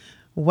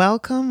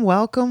Welcome,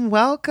 welcome,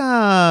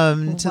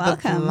 welcome to the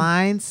Welcome.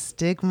 Blind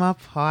Stigma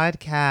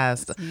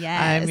Podcast.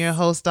 Yes. I'm your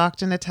host,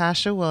 Dr.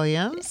 Natasha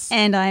Williams.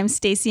 And I'm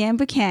Stacey Ann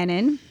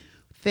Buchanan.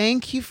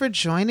 Thank you for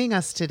joining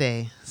us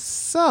today.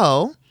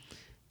 So,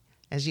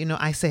 as you know,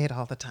 I say it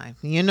all the time.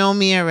 You know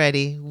me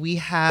already. We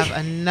have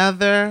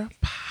another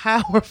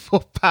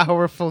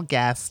powerful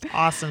guest.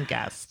 Awesome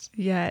guest.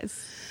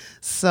 Yes.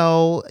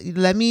 So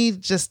let me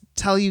just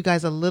tell you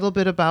guys a little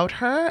bit about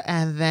her,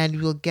 and then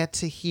you'll get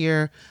to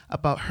hear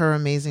about her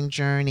amazing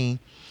journey.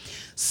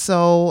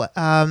 So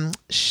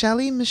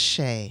Shelley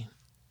Meche'tte,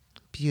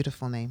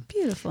 beautiful name.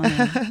 Beautiful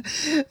name.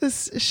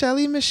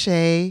 Shelley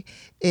Meche'tte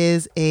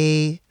is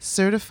a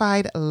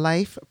certified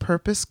life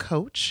purpose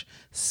coach,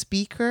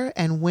 speaker,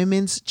 and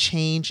women's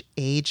change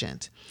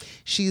agent.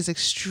 She is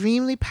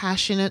extremely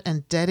passionate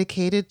and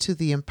dedicated to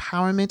the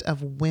empowerment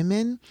of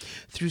women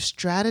through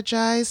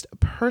strategized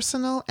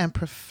personal and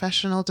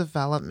professional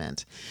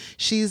development.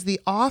 She is the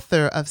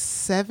author of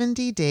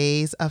 70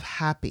 Days of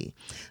Happy.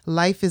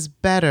 Life is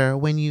Better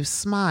When You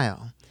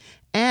Smile,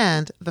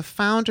 and the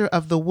founder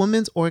of the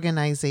women's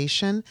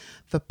organization,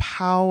 The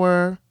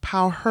Powerful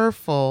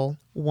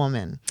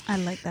Woman. I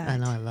like that. I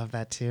know, I love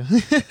that too.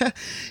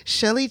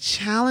 Shelley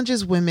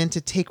challenges women to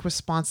take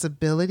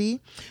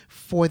responsibility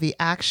for the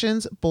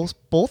actions,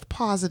 both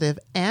positive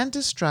and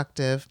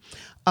destructive,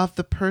 of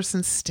the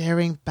person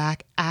staring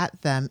back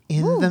at them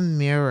in the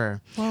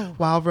mirror,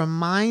 while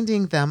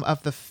reminding them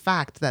of the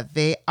fact that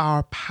they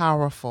are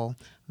powerful,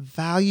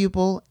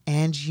 valuable,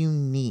 and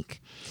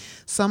unique.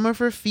 Some of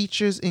her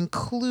features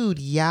include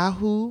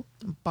Yahoo,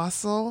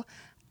 Bustle,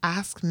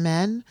 Ask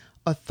Men,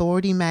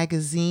 Authority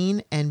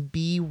Magazine, and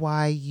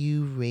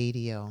BYU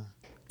Radio.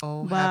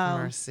 Oh, have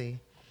mercy.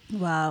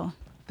 Wow.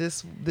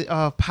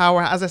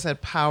 Power, as I said,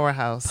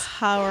 powerhouse.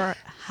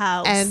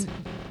 Powerhouse. And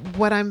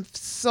what I'm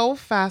so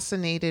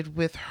fascinated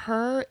with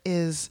her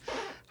is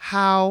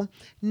how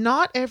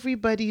not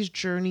everybody's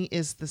journey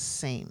is the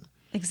same.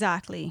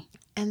 Exactly.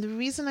 And the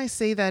reason I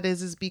say that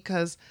is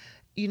because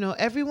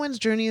everyone's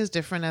journey is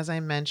different, as I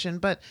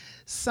mentioned, but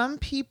some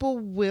people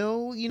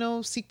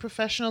will, seek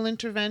professional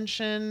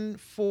intervention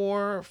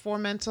for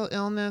mental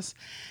illness,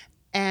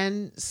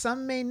 and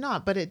some may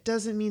not, but it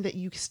doesn't mean that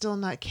you still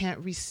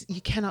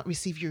you cannot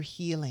receive your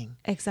healing.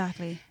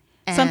 Exactly.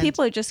 And some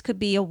people, it just could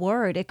be a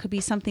word. It could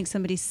be something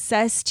somebody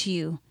says to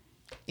you.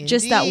 Indeed.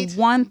 Just that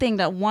one thing,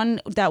 that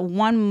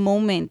one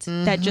moment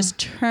that just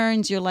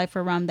turns your life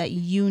around that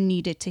you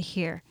needed to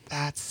hear.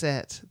 That's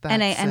it.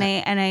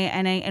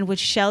 And with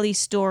Shelley's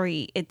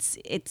story, it's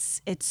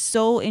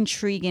so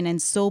intriguing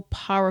and so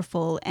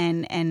powerful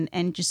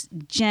and just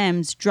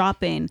gems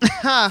dropping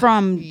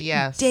from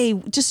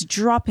day, just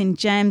dropping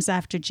gems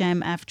after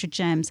gem after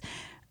gems.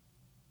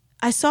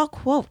 I saw a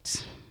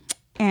quote,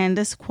 and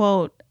this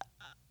quote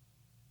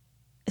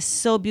is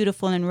so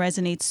beautiful and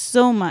resonates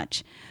so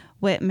much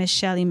with Miss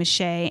Shelley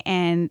Meche'tte,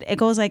 and it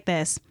goes like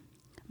this: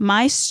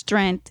 "My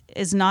strength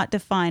is not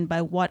defined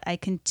by what I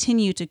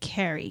continue to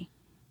carry.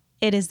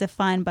 It is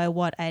defined by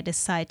what I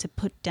decide to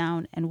put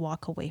down and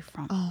walk away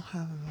from." Oh,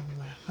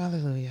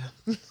 hallelujah.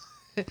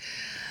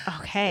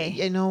 Okay.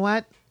 You know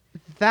what?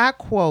 That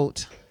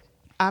quote,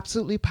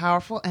 absolutely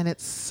powerful, and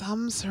it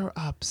sums her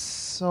up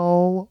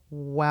so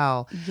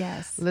well.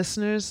 Yes.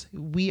 Listeners,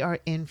 we are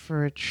in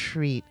for a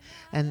treat.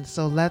 And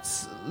so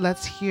let's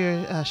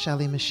hear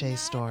Shelley Mechette's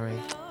story.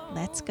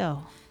 Let's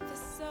go.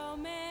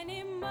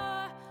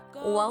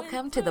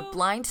 Welcome to the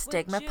Blind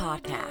Stigma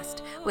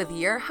Podcast with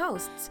your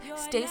hosts,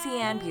 Stacey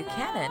Ann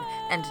Buchanan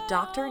and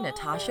Dr.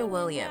 Natasha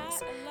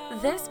Williams.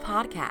 This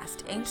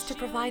podcast aims to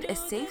provide a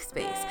safe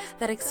space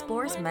that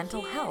explores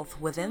mental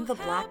health within the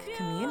Black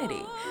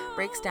community,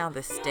 breaks down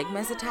the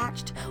stigmas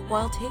attached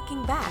while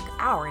taking back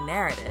our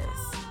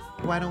narratives.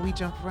 Why don't we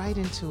jump right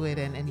into it,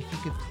 and if you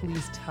could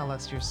please tell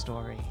us your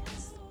story.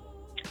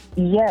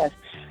 Yes.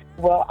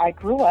 Well, I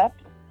grew up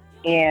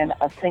in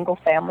a single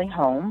family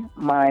home.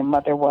 My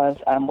mother was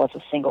a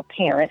single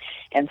parent,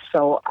 and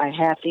so I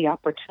had the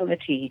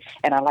opportunity,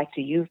 and I like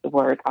to use the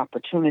word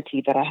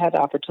opportunity, but I had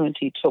the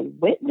opportunity to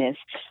witness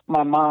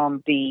my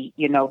mom be,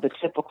 the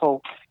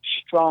typical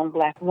strong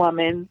Black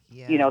woman,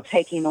 Yes.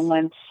 taking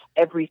on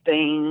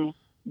everything,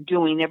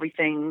 doing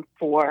everything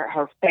for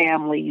her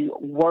family,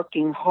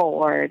 working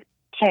hard,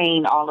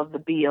 paying all of the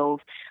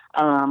bills.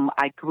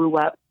 I grew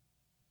up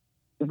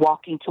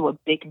walking to a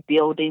big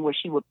building where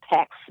she would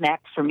pack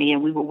snacks for me,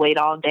 and we would wait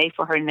all day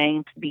for her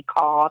name to be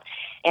called.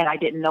 And I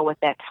didn't know at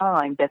that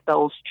time that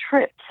those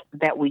trips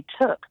that we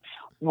took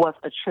was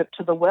a trip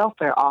to the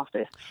welfare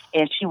office.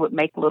 And she would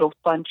make little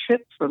fun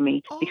trips for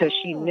me because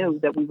she knew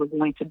that we were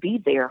going to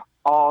be there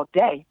all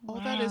day. Oh,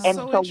 that is And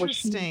so so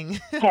interesting.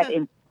 she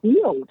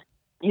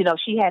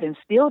had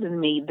instilled in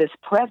me this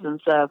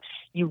presence of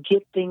you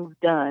get things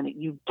done,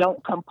 you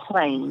don't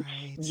complain,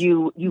 Right.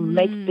 you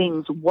make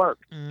things work.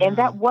 And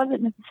that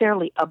wasn't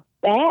necessarily a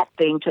bad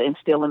thing to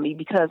instill in me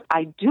because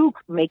I do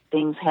make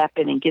things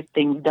happen and get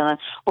things done.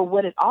 But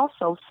what it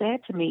also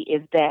said to me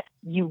is that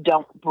you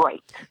don't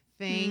break.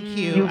 Thank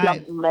you. You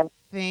don't let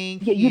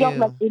Thank you you. don't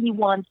let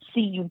anyone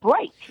see you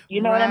break.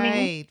 You know what I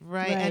mean?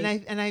 Right.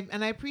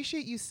 And I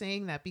appreciate you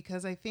saying that,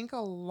 because I think a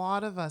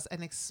lot of us,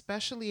 and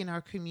especially in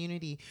our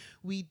community,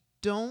 we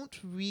don't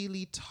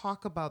really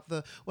talk about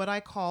what I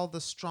call the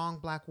strong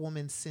Black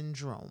woman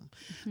syndrome.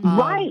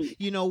 Right.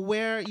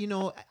 Where,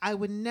 I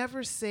would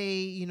never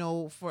say,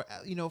 for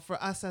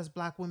us as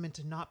Black women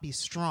to not be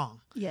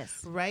strong.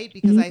 Yes. Right.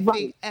 Because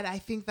Right. I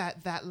think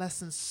that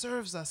lesson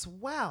serves us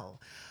well.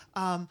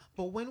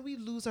 But when we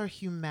lose our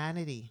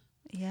humanity,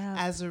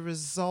 as a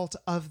result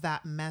of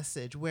that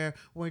message, where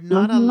we're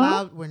not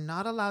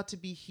allowed to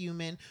be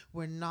human,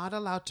 we're not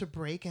allowed to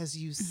break, as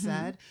you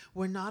said,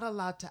 we're not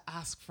allowed to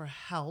ask for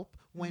help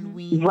when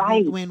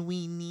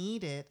we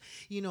need it,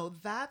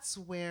 that's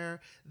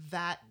where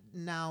that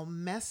now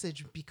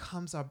message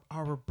becomes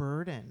our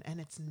burden,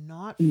 and it's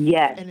not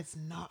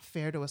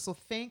fair to us. So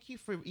thank you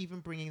for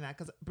even bringing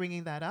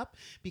that up,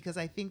 because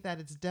I think that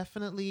it's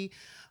definitely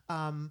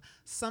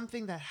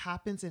something that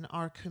happens in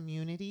our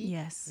community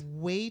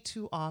way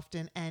too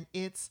often, and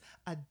it's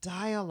a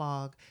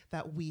dialogue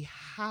that we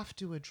have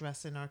to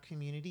address in our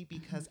community,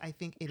 because I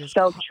think it is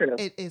true.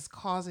 It is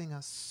causing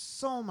us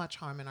so much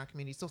harm in our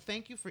community. So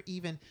thank you for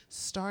even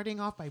starting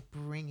off by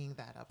bringing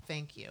that up.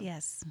 Thank you.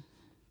 Yes.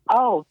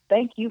 Oh,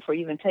 thank you for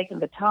even taking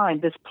the time.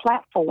 This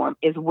platform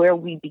is where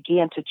we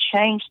begin to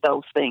change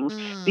those things,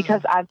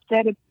 because I've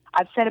said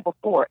it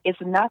before. It's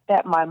not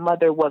that my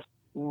mother was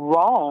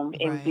wrong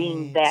in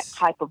being that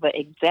type of an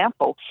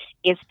example.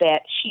 It's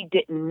that she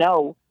didn't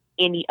know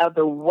any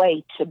other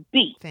way to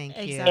be. Thank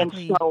you.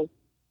 Exactly. And so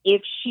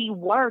if she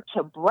were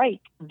to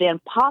break, then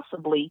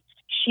possibly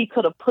she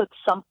could have put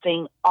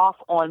something off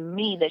on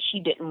me that she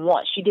didn't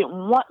want. She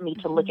didn't want me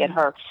to look at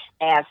her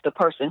as the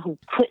person who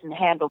couldn't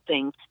handle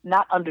things,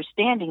 not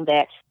understanding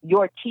that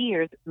your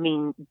tears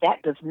mean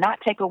that does not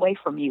take away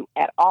from you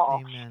at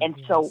all. Amen. And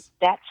so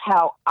that's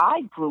how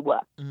I grew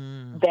up,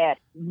 that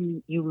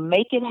you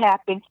make it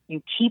happen,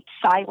 you keep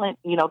silent,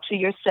 to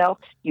yourself,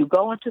 you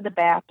go into the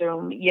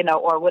bathroom,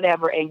 or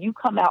whatever, and you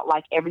come out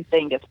like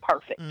everything is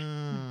perfect.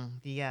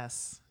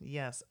 Yes,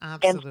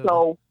 absolutely. And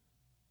so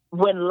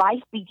when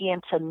life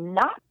began to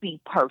not be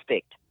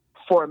perfect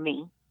for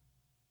me,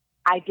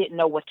 I didn't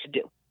know what to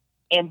do.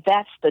 And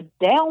that's the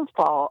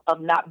downfall of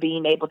not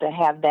being able to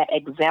have that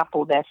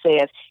example that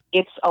says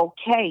it's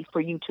okay for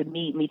you to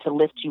need me to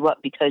lift you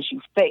up because you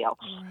fail.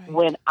 Right.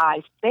 When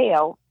I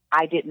fail,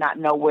 I did not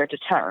know where to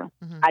turn.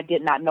 I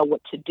did not know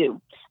what to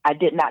do. I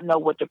did not know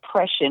what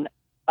depression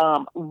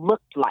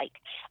looked like.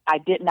 I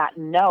did not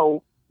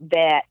know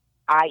that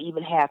I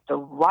even had the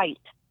right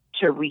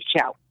to reach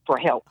out for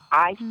help.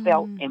 I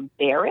felt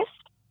embarrassed.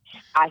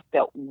 I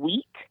felt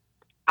weak.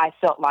 I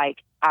felt like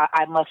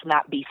I must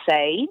not be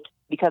saved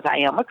because I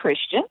am a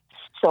Christian.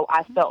 So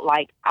I felt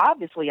like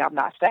obviously I'm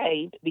not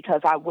saved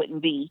because I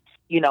wouldn't be,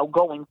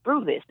 going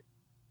through this.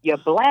 You're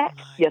Black,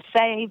 you're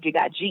saved, you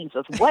got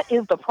Jesus. What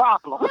is the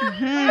problem?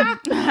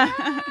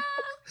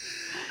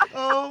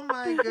 Oh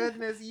my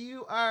goodness,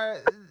 you are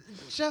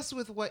just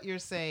with what you're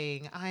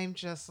saying. I'm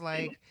just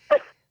like,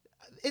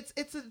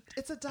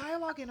 it's a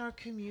dialogue in our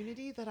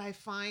community that I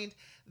find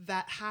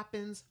that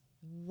happens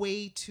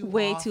way too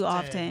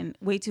often.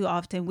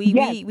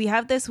 We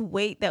have this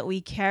weight that we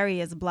carry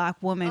as Black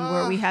women,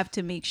 where we have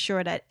to make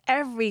sure that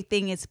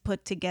everything is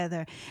put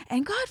together,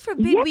 and God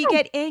forbid we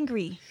get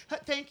angry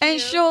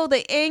and show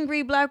the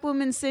angry Black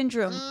woman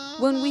syndrome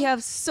when we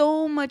have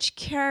so much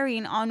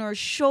carrying on our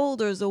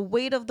shoulders, the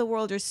weight of the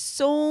world. There's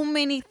so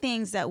many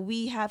things that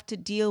we have to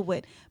deal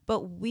with,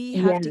 but we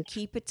have to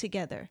keep it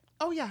together.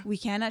 Oh, yeah. We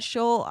cannot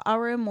show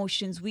our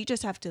emotions. We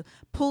just have to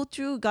pull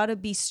through, got to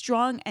be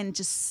strong and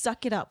just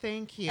suck it up.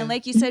 Thank you. And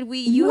like you said,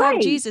 you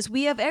have Jesus.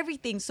 We have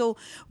everything. So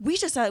we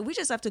just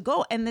have to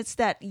go. And it's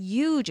that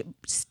huge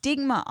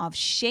stigma of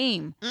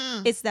shame.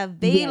 It's that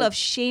veil of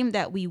shame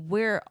that we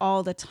wear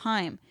all the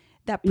time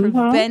that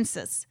prevents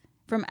us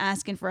from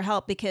asking for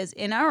help. Because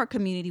in our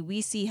community,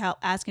 we see how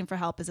asking for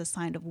help is a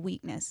sign of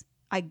weakness.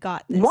 I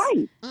got this.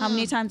 Right. How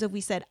many times have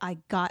we said, I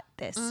got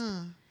this?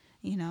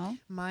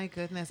 My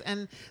goodness.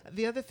 And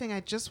the other thing I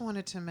just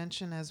wanted to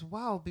mention as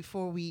well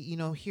before we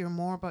hear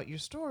more about your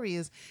story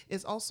is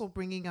also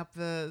bringing up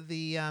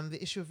the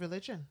issue of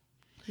religion.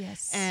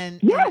 Yes.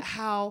 And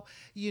how,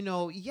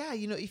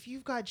 if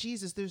you've got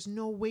Jesus, there's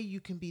no way you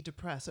can be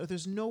depressed, or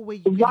there's no way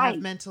you can have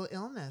mental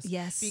illness.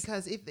 Yes.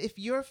 Because if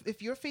your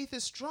faith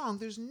is strong,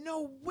 there's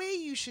no way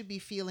you should be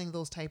feeling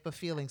those type of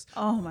feelings.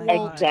 Oh my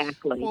God.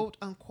 Exactly. Quote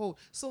unquote.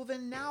 So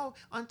then now,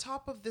 on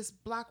top of this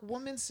Black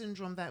woman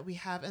syndrome that we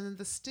have, and then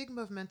the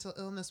stigma of mental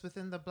illness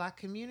within the Black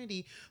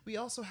community, we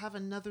also have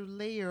another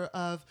layer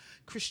of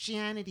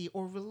Christianity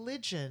or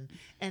religion,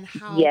 and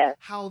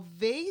how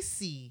they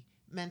see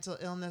mental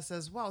illness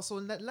as well. So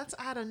let's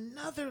add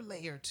another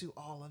layer to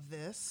all of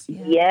this.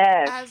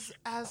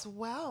 As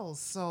well.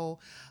 So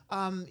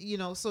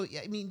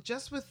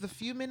just with the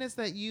few minutes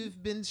that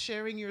you've been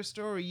sharing your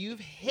story, you're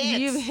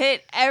hitting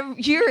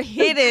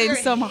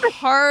some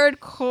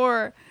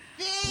hardcore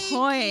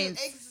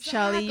points.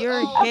 Shelley,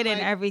 you're hitting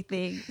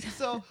everything.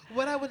 So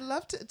what I would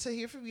love to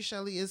hear from you,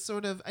 Shelley, is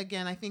sort of,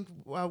 again, I think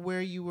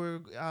where you were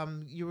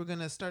going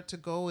to start to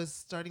go is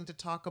starting to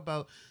talk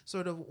about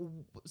sort of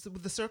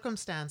the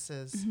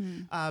circumstances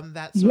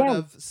that sort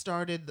of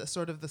started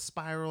the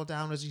spiral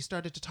down, as you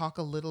started to talk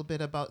a little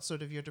bit about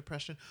sort of your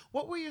depression.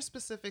 What were your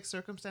specific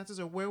circumstances,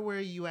 or where were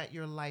you at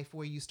your life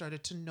where you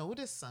started to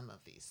notice some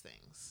of these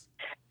things?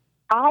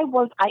 I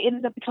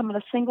ended up becoming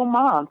a single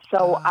mom.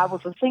 So I was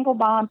a single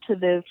mom to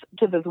this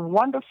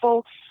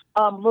wonderful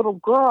little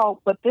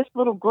girl, but this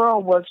little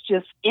girl was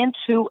just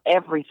into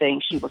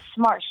everything. She was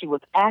smart, she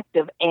was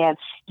active, and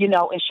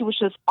and she was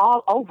just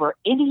all over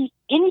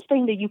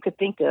anything that you could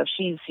think of.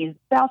 She's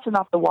bouncing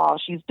off the wall.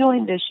 She's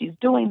doing this, she's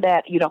doing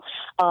that.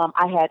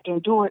 I had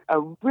endured a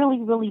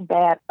really, really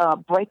bad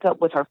breakup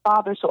with her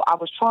father, so I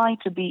was trying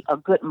to be a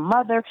good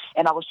mother,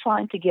 and I was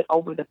trying to get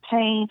over the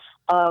pain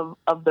of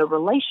the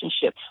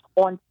relationship.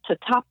 To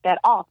top that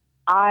off,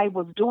 I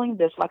was doing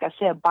this, like I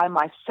said, by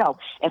myself,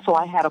 and so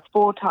I had a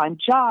full-time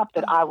job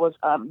that I was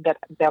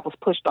that was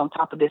pushed on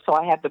top of this. So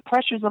I had the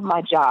pressures of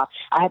my job,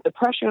 I had the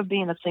pressure of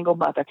being a single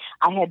mother.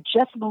 I had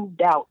just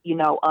moved out,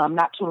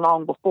 not too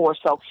long before,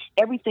 so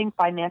everything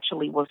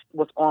financially was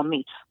on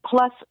me.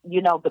 Plus,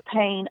 the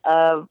pain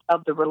of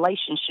the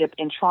relationship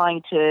and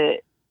trying to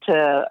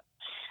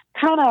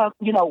kind of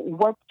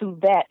work through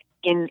that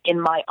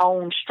in my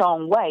own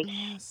strong way.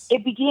 Yes.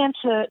 It began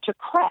to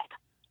crack,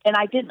 and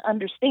I didn't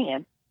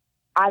understand.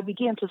 I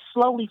began to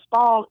slowly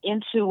fall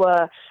into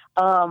a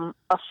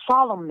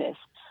solemnness,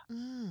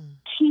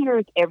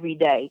 tears every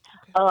day,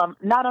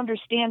 not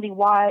understanding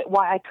why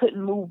I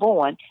couldn't move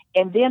on.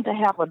 And then to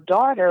have a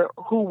daughter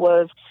who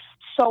was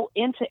so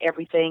into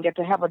everything, and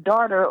to have a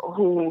daughter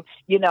who,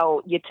 you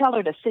tell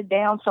her to sit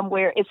down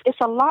somewhere. It's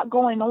a lot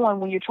going on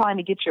when you're trying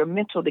to get your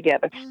mental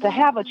together. To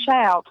have a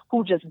child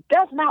who just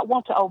does not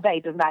want to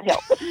obey does not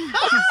help.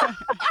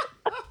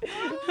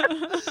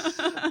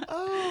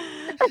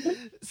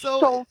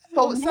 So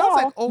it sounds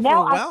like overwhelmed.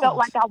 Now I felt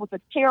like I was a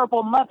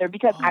terrible mother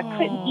because I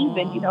couldn't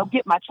even,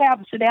 get my child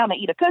to sit down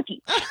and eat a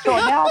cookie. So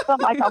now I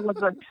felt like I was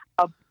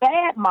a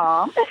bad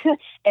mom.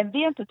 And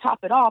then to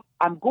top it off,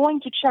 I'm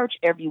going to church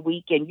every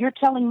week, and you're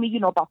telling me,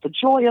 about the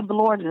joy of the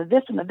Lord and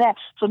this and that.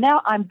 So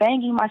now I'm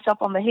banging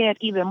myself on the head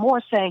even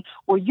more, saying,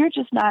 well, you're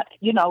just not,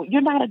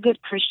 you're not a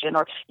good Christian,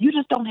 or you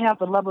just don't have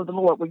the love of the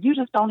Lord, or you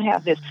just don't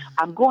have this.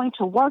 I'm going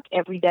to work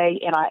every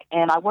day,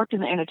 and I work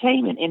in the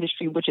entertainment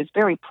industry, which is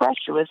very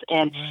pressurous,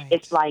 and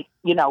it's like,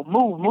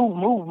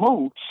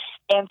 move.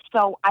 And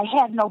so I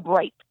had no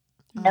break.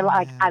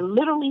 I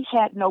literally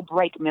had no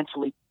break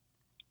mentally.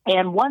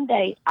 And one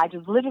day I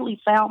just literally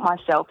found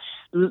myself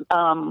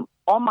on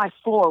my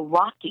floor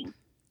rocking,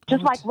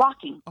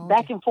 rocking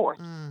back and forth.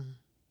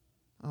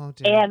 Oh,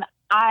 dear. And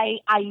I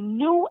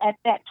knew at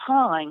that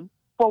time,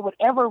 for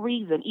whatever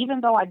reason,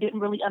 even though I didn't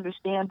really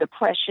understand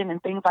depression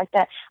and things like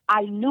that,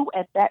 I knew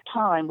at that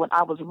time when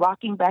I was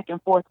rocking back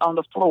and forth on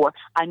the floor,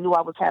 I knew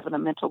I was having a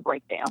mental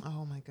breakdown.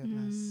 Oh, my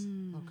goodness.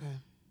 Okay.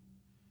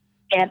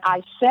 And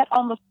I sat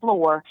on the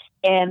floor,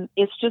 and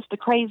it's just the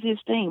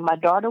craziest thing. My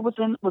daughter was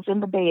in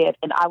the bed,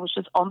 and I was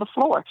just on the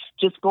floor,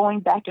 just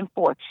going back and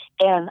forth.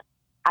 And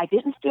I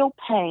didn't feel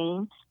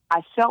pain.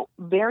 I felt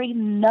very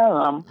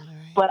numb,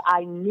 but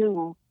I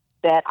knew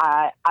that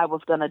I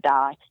was going to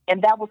die.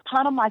 And that was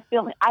kind of my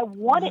feeling. I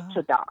wanted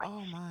to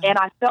die. And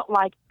I felt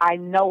like I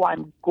know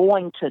I'm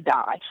going to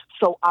die.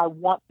 So I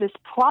want this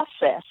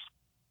process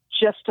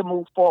just to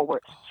move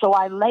forward. So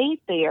I laid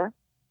there.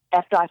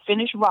 After I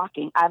finished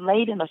rocking, I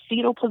laid in a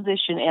fetal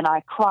position, and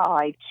I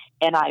cried,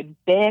 and I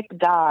begged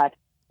God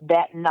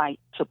that night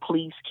to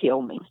please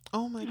kill me.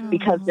 Oh my God.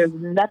 Because there's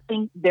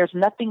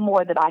nothing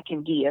more that I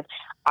can give.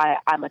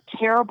 I'm a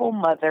terrible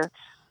mother.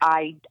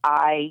 I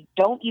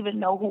don't even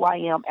know who I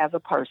am as a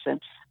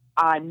person.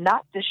 I'm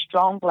not this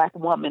strong Black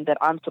woman that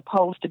I'm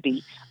supposed to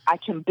be. I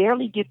can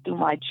barely get through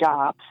my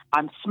job.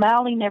 I'm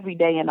smiling every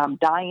day, and I'm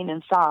dying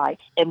inside.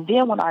 And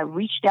then when I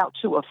reached out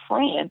to a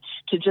friend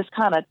to just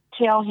kind of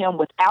tell him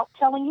without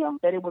telling him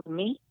that it was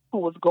me who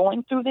was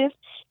going through this,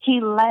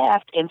 he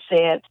laughed and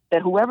said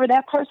that whoever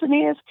that person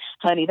is,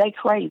 honey, they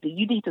crazy.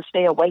 You need to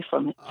stay away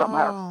from her.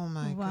 Oh,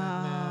 my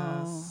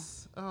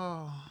goodness.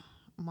 Oh,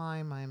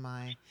 my.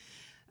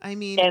 I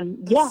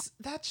mean,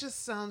 that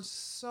just sounds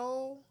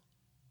so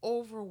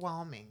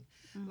overwhelming.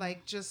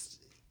 Like,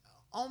 just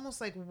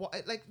almost like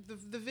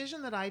the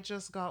vision that I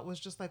just got was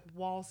just like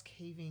walls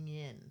caving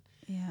in.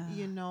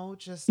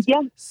 Just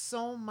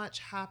so much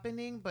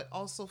happening, but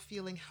also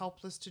feeling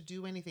helpless to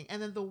do anything.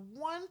 And then the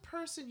one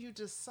person you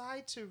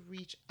decide to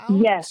reach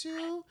out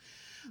to,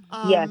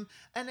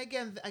 and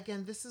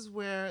again, this is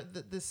where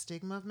the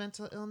stigma of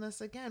mental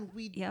illness, again,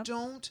 we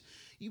don't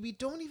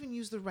even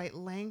use the right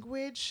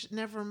language.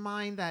 Never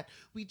mind that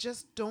we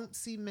just don't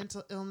see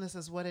mental illness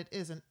as what it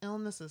is, an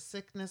illness, a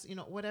sickness,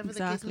 whatever the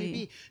case may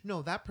be.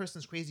 No, that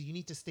person's crazy. You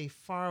need to stay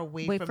far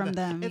away from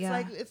them. It's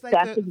like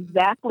that's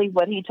exactly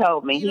what he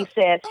told me. He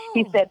said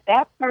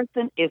that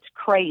person is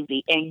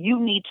crazy, and you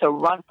need to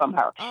run from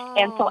her.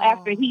 And so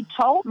after he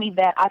told me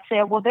that, I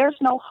said, well, there's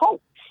no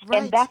hope.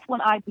 Right. And that's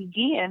when I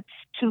began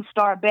to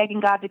start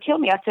begging God to kill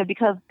me. I said,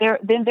 because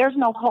there's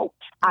no hope.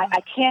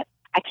 I can't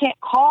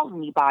call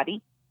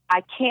anybody.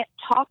 I can't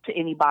talk to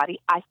anybody.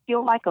 I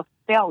feel like a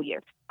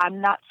failure. I'm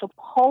not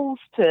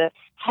supposed to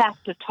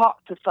have to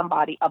talk to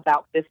somebody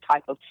about this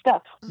type of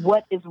stuff.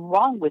 What is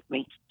wrong with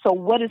me? So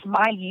what is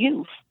my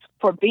use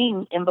for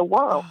being in the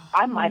world?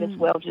 I might as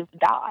well just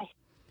die.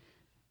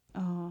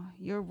 Oh,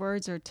 your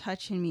words are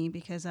touching me,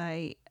 because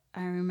I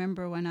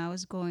remember when I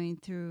was going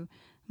through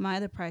my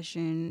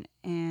depression,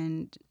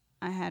 and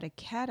I had a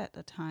cat at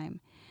the time,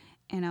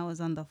 and I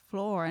was on the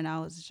floor and I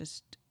was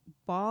just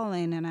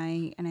bawling, and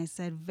I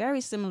said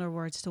very similar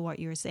words to what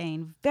you're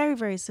saying, very,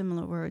 very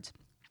similar words,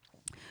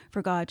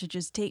 for God to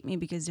just take me,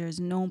 because there's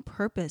no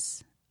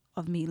purpose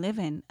of me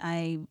living.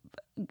 I've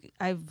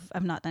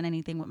not done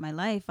anything with my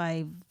life.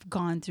 I've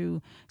gone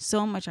through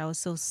so much. I was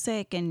so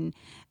sick, and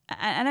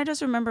I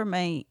just remember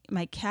my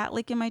cat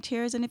licking my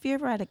tears. And if you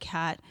ever had a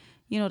cat,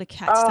 you know the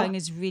cat's tongue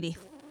is really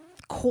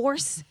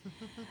coarse,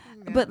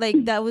 but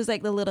like that was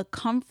like the little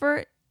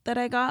comfort that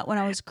I got when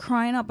I was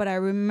crying up. But I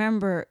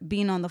remember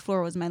being on the floor,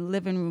 it was my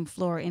living room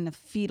floor, in a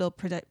fetal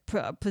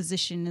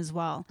position as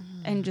well,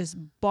 and just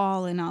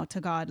bawling out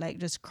to God, like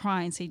just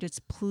crying, say,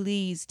 just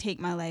please take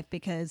my life,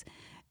 because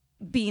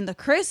being the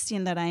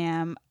Christian that I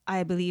am,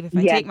 I believe if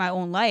I take my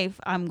own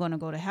life, I'm going to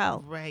go to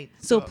hell. Right.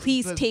 So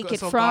please take it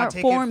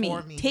for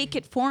me. Take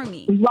it for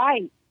me.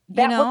 Right.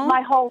 That was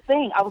my whole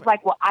thing. I was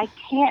like, well, I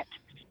can't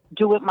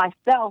do it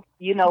myself,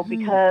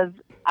 because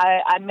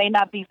I may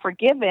not be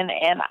forgiven.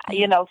 And,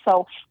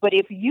 but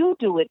if you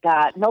do it,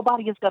 God,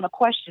 nobody is going to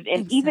question it.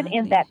 And even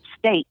in that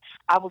state,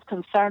 I was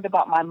concerned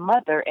about my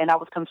mother, and I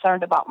was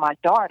concerned about my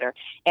daughter.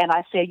 And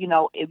I said,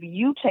 if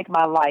you take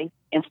my life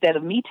instead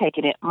of me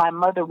taking it, my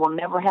mother will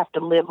never have to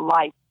live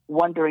life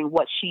wondering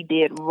what she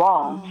did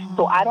wrong.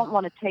 So I don't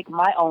want to take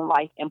my own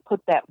life and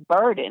put that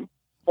burden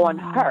on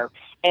her.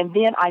 And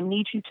then I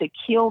need you to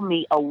kill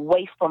me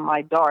away from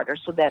my daughter,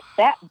 so that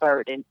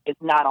burden is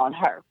not on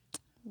her.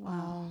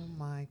 Wow. Oh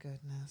my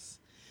goodness.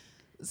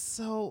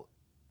 So,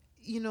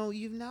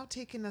 you've now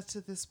taken us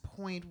to this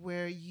point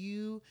where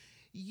you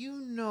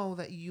know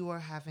that you are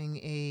having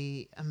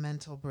a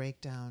mental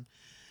breakdown.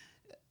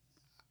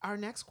 Our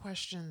next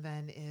question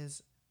then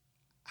is,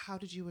 how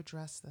did you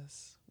address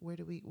this? Where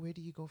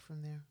do you go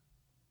from there?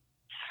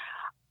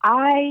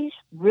 I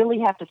really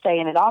have to say,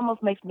 and it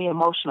almost makes me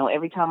emotional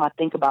every time I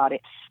think about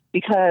it,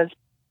 because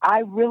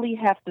I really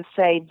have to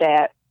say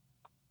that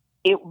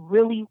it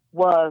really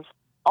was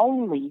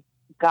only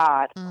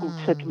God who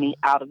took me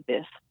out of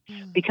this,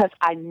 because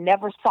I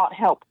never sought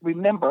help.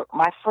 Remember,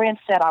 my friend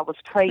said I was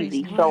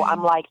crazy, so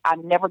I'm like,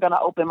 I'm never going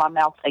to open my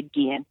mouth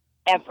again,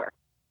 ever.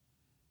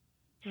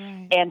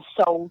 Right. And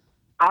so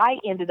I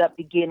ended up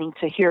beginning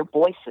to hear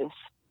voices.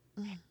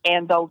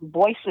 And those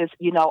voices,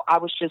 I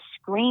was just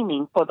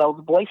screaming for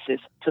those voices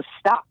to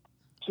stop,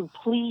 to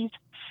please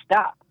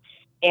stop.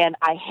 And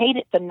I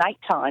hated the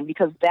nighttime,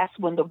 because that's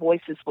when the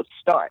voices would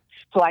start.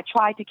 So I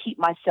tried to keep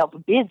myself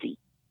busy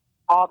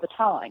all the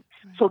time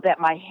so that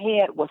my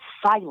head was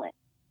silent.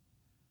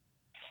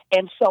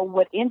 And so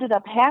what ended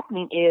up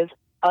happening is,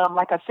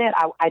 like I said,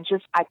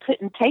 I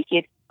couldn't take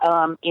it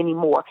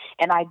anymore.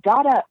 And I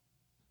got up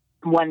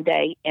one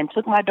day and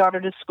took my daughter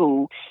to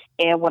school.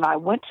 And when I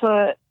went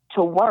to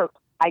work,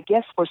 I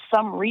guess for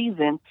some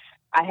reason,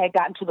 I had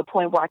gotten to the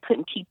point where I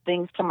couldn't keep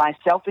things to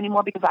myself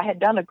anymore, because I had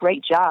done a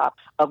great job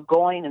of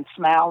going and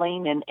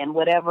smiling and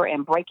whatever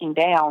and breaking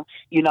down,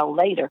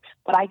 later.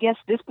 But I guess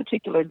this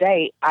particular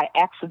day, I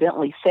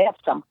accidentally said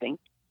something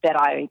that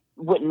I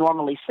wouldn't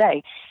normally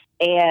say.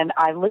 And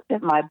I looked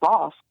at my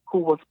boss, who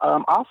was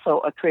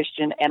also a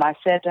Christian, and I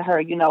said to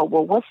her,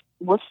 well,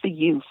 what's the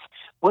use?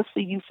 What's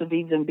the use of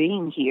even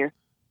being here?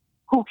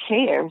 Who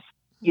cares?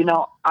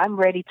 I'm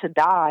ready to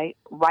die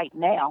right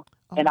now.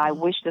 And I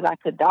wish that I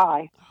could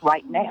die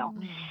right now.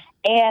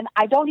 And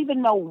I don't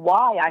even know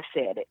why I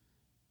said it.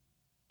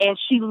 And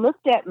she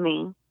looked at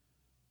me,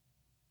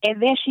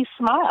 and then she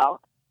smiled.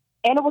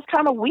 And it was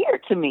kind of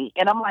weird to me.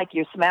 And I'm like,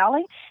 you're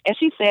smiling? And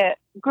she said,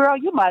 girl,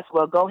 you might as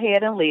well go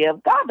ahead and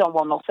live. God don't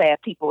want no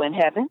sad people in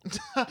heaven.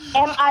 And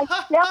I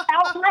stepped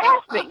out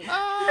laughing.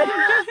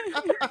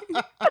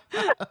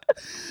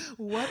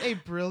 What a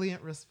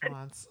brilliant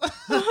response.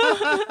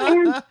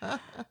 And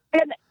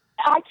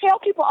I tell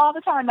people all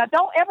the time, now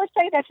don't ever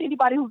say that to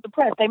anybody who's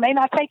depressed. They may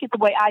not take it the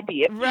way I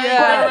did.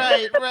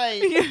 Right.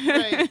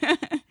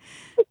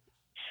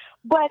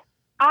 But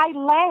I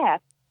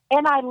laughed,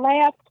 and I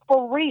laughed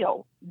for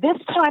real. This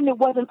time it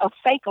wasn't a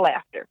fake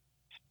laughter.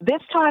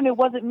 This time it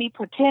wasn't me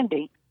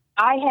pretending.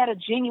 I had a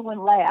genuine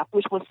laugh,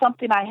 which was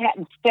something I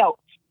hadn't felt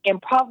in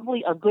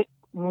probably a good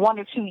 1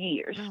 or 2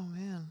 years. Oh,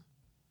 man.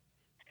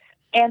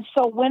 And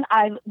so when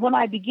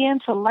I began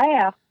to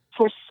laugh,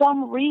 for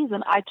some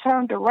reason, I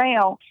turned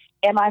around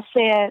and I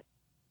said,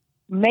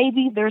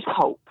 maybe there's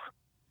hope.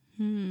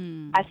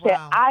 I said,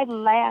 wow. I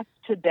laughed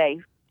today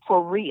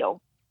for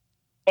real.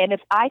 And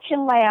if I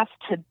can laugh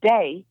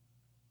today,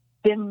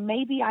 then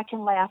maybe I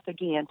can laugh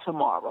again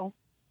tomorrow.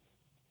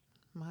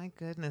 My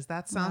goodness.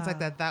 That sounds like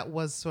that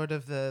was sort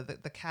of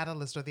the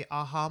catalyst or the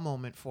aha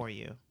moment for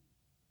you.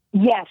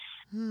 Yes,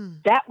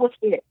 that was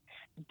it.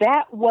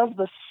 That was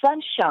the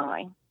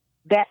sunshine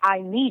that I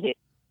needed,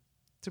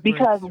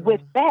 because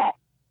with that,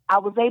 I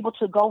was able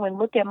to go and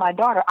look at my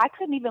daughter. I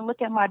couldn't even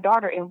look at my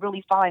daughter and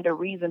really find a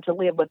reason to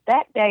live. But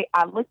that day,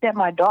 I looked at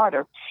my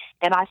daughter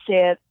and I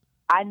said,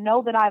 I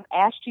know that I've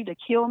asked you to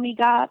kill me,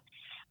 God.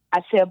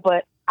 I said,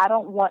 but I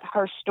don't want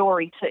her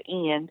story to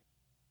end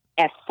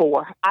at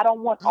 4. I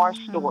don't want our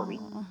story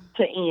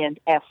to end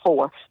at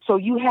 4. So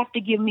you have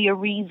to give me a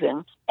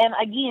reason. And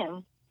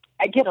again,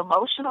 I get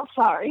emotional.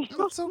 Sorry.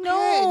 It's okay.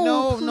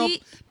 No.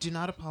 Do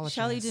not apologize.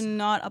 Shelley, do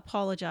not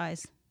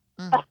apologize.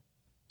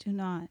 Do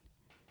not.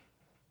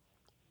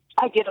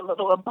 I get a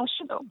little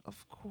emotional.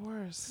 Of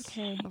course.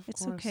 Okay.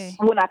 It's okay.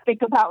 When I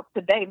think about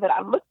the day that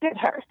I looked at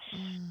her,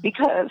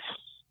 because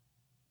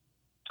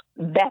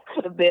that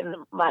could have been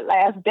my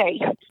last day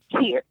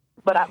here.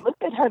 But I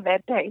looked at her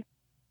that day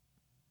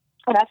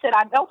and I said,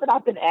 I know that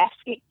I've been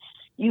asking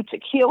you to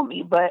kill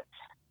me, but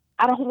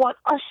I don't want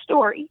our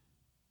story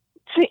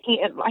to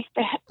end like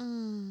that.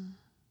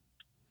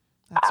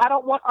 I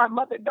don't want our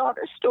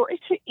mother-daughter story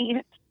to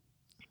end.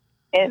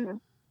 And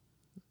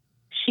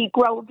she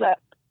grows up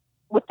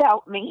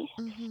without me.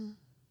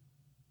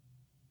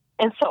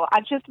 And so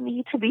I just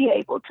need to be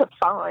able to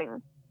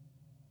find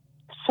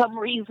some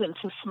reason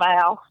to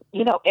smile,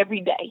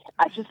 every day.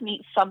 I just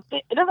need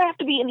something. It doesn't have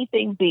to be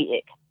anything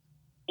big.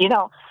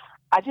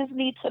 I just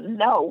need to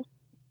know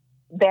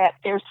that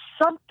there's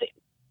something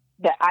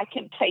that I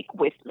can take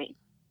with me,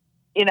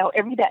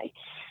 every day.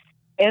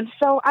 And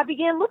so I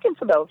began looking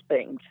for those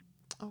things.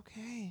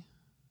 Okay.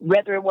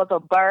 Whether it was a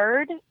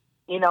bird,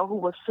 who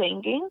was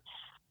singing,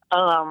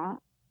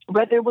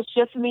 whether it was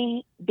just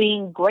me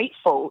being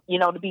grateful,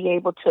 to be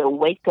able to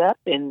wake up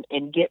and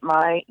get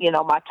my,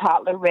 my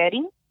toddler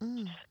ready.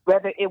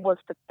 Whether it was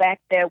the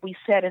fact that we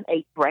sat and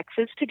ate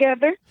breakfast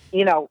together,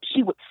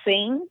 she would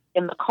sing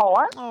in the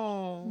car.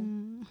 Oh.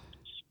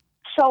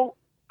 So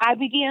I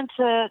began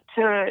to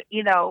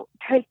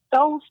take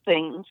those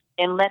things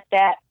and let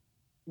that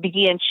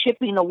begin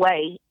chipping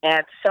away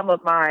at some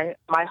of my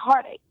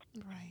heartache.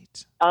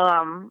 Right.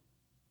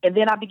 And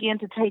then I began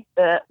to take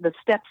the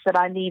steps that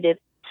I needed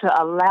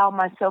to allow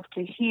myself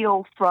to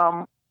heal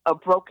from a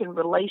broken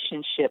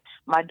relationship.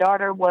 My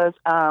daughter was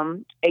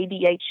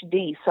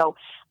ADHD, so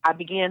I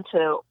began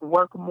to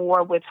work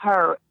more with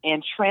her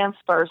and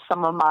transfer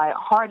some of my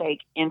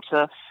heartache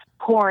into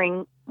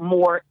pouring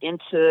more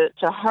into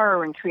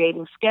her and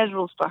creating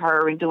schedules for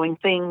her and doing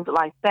things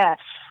like that.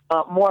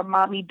 More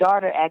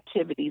mommy-daughter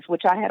activities,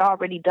 which I had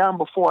already done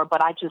before,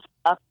 but I just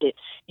upped it,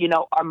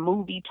 our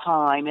movie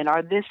time and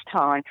our this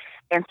time.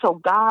 And so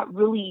God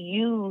really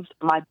used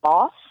my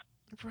boss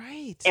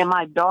and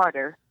my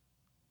daughter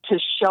to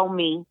show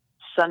me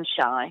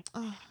sunshine.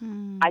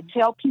 I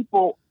tell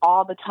people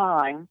all the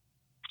time,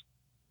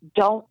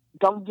 don't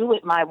do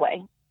it my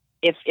way.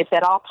 If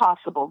at all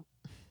possible,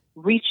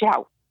 reach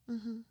out,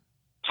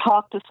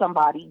 talk to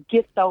somebody,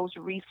 get those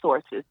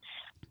resources.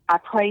 I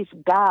praise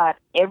God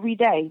every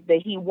day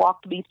that He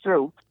walked me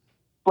through,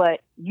 but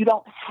you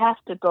don't have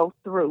to go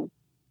through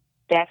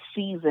that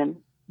season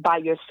by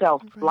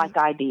yourself like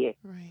I did.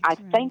 I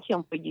thank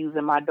Him for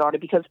using my daughter,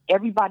 because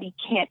everybody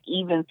can't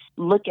even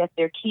look at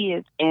their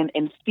kids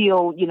and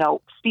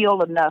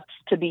feel enough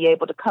to be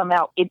able to come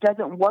out. It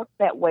doesn't work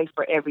that way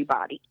for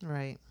everybody.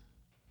 Right.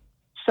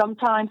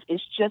 Sometimes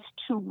it's just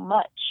too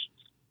much,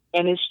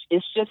 and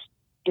it's just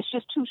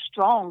too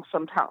strong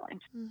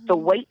sometimes. The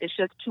weight is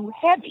just too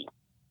heavy.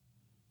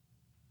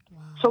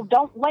 Wow. So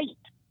don't wait.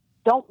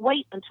 Don't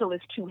wait until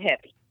it's too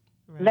heavy.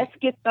 Right. Let's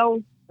get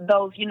those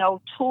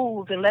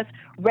tools, and let's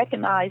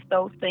recognize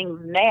those things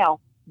now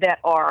that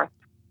are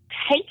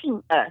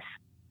taking us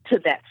to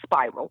that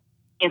spiral,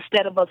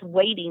 instead of us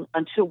waiting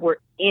until we're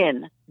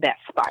in that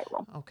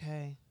spiral.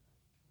 Okay.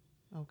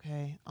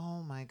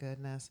 Oh my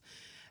goodness.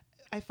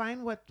 I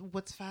find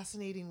what's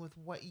fascinating with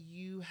what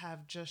you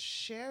have just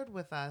shared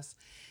with us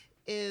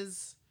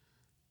is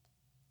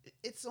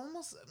it's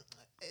almost,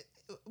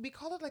 we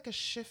call it like a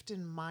shift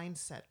in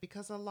mindset,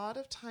 because a lot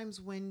of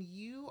times when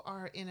you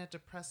are in a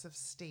depressive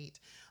state,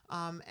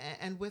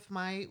 and with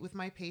my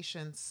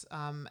patients,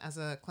 as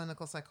a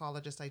clinical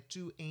psychologist, I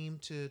do aim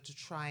to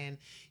try and,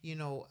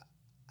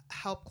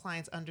 help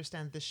clients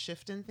understand the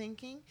shift in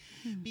thinking,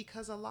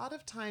 because a lot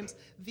of times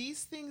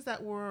these things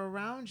that were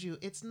around you,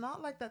 it's not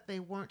like that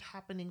they weren't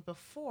happening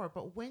before,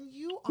 but when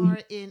you are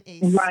in a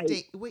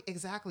state,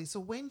 exactly. So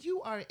when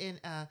you are in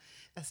a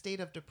state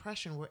of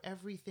depression where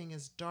everything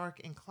is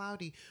dark and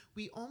cloudy,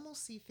 we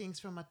almost see things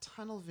from a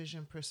tunnel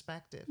vision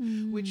perspective,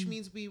 which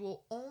means we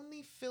will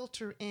only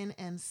filter in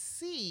and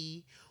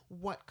see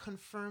what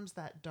confirms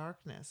that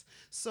darkness.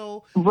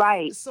 So,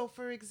 so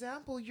for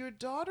example, your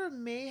daughter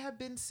may have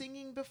been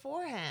singing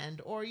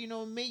beforehand, or you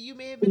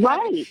may have been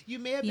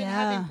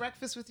having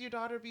breakfast with your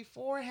daughter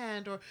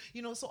beforehand, or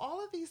so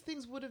all of these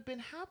things would have been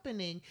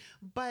happening,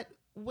 but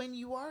when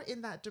you are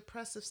in that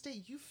depressive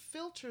state, you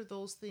filter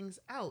those things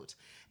out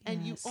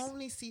and you Yes.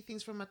 only see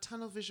things from a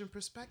tunnel vision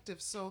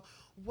perspective. So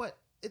what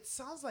it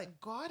sounds like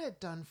God had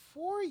done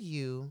for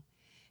you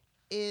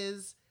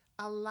is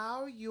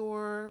allow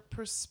your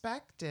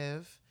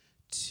perspective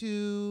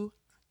to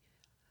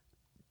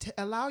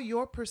allow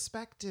your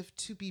perspective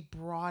to be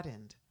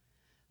broadened.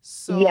 Yes.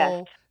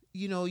 So,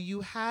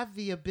 you have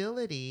the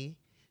ability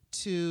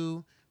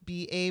to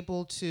be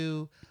able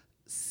to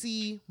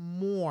see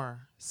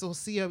more. So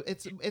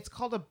it's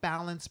called a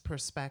balanced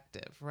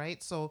perspective,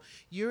 right? So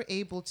you're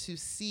able to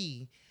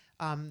see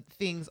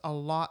things a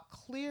lot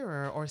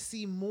clearer or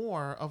see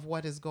more of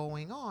what is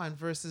going on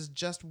versus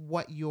just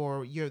what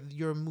your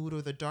mood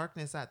or the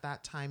darkness at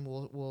that time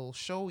will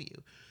show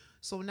you.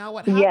 So now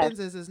what Yes. happens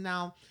is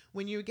now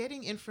when you're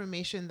getting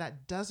information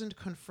that doesn't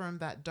confirm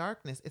that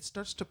darkness, it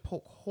starts to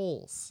poke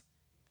holes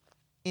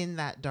in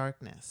that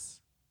darkness.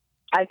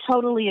 I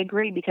totally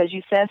agree, because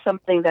you said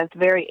something that's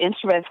very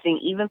interesting,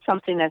 even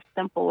something as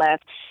simple as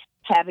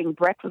having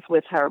breakfast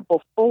with her.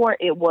 Before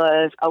it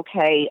was,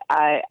 okay,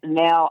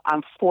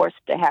 I'm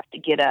forced to have to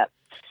get up.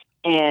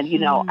 And,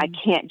 I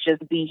can't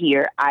just be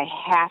here. I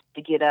have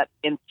to get up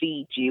and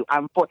feed you.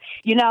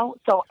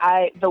 So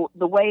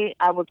the way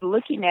I was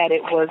looking at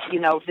it was,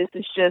 this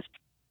is just,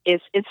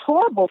 it's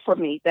horrible for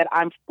me that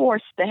I'm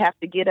forced to have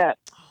to get up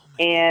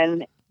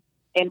and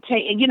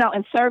take,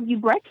 and serve you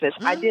breakfast.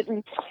 I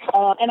didn't,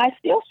 and I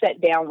still sat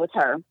down with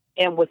her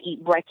and would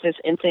eat breakfast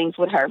and things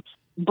with her.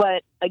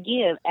 But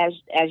again, as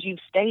you've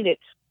stated,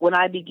 when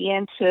I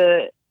began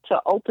to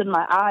open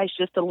my eyes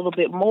just a little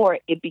bit more,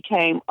 it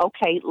became,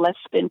 okay, let's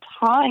spend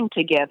time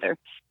together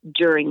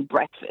during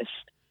breakfast.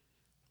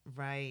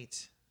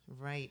 Right.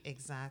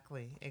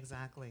 Exactly.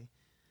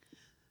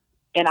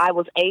 And I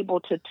was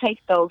able to take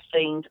those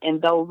things,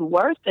 and those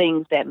were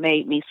things that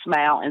made me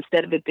smile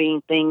instead of it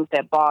being things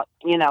that brought,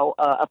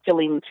 a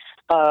feeling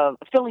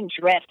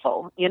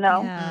dreadful,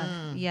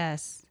 Yeah.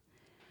 Yes.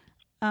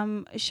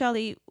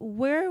 Shelley,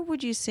 where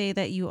would you say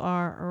that you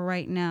are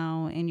right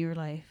now in your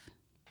life?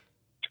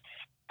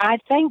 I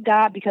thank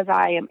God because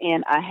I am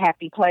in a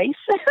happy place.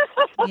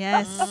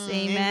 Yes.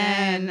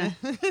 Amen.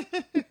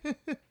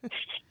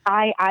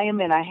 I am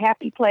in a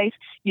happy place,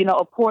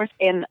 of course,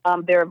 and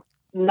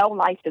no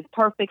life is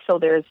perfect, so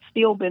there's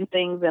still been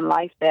things in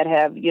life that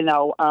have,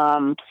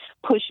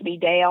 pushed me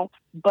down.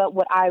 But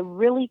what I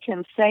really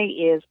can say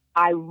is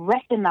I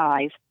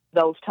recognize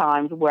those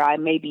times where I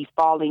may be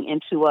falling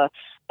into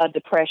a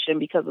depression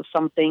because of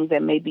some things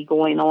that may be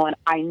going on.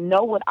 I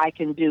know what I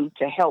can do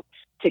to help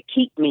to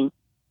keep me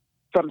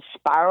from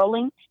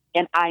spiraling,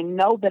 and I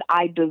know that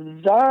I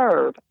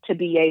deserve to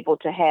be able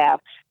to have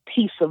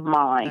peace of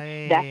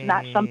mind. That's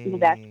not something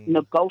that's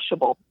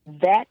negotiable.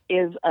 That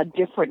is a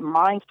different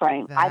mind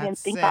frame. I didn't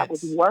think I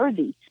was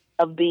worthy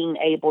of being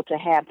able to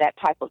have that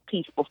type of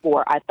peace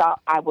before. I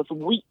thought I was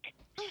weak.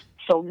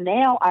 So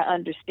now I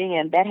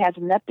understand that has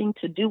nothing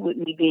to do with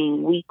me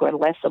being weak or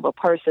less of a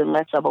person,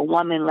 less of a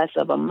woman, less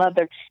of a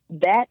mother.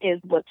 That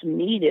is what's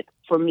needed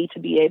for me to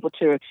be able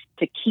to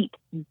keep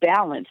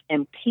balance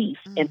and peace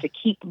and to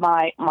keep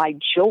my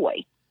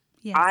joy.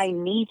 Yes. I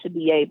need to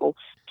be able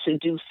to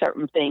do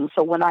certain things.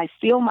 So when I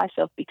feel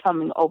myself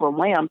becoming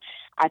overwhelmed,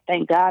 I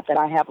thank God that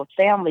I have a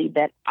family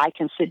that I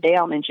can sit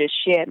down and just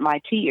shed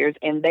my tears,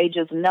 and they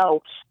just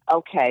know,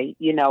 okay,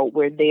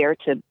 we're there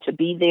to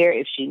be there.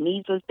 If she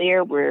needs us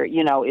there,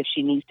 if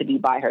she needs to be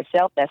by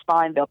herself, that's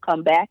fine. They'll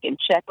come back and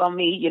check on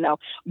me,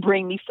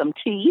 bring me some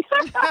tea.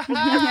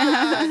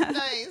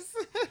 Nice.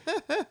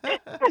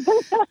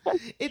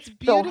 It's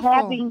beautiful.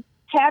 So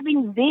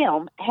having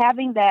them,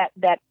 having that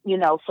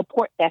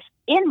support that's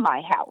in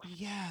my house,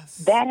 yes,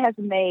 that has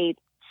made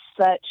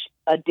such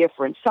a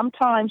difference.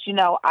 Sometimes,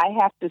 I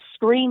have to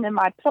scream in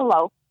my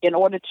pillow in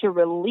order to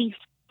release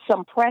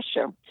some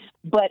pressure,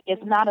 but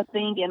it's not a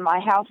thing in my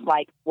house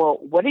like, well,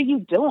 what are you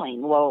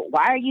doing? Well,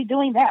 why are you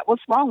doing that?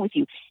 What's wrong with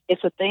you?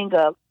 It's a thing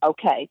of,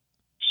 okay,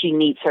 she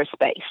needs her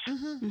space.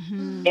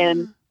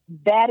 And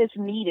that is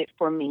needed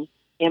for me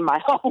in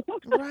my home.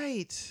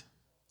 Right.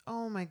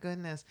 Oh my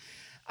goodness.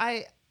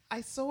 I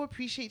so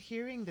appreciate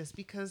hearing this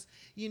because,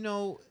 you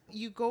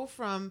go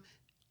from,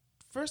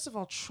 first of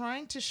all,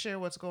 trying to share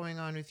what's going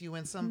on with you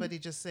and somebody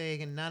just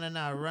saying,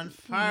 no, run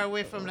far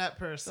away from that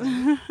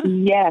person.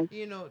 Yes.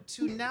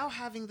 To now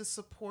having the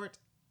support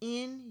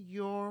in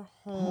your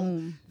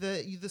home.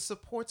 The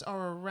supports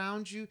are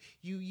around you.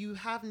 You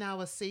have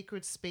now a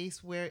sacred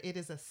space where it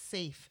is a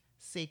safe,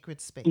 sacred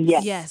space.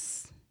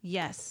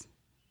 Yes.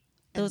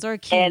 Those are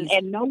keys.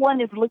 And no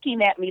one is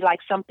looking at me like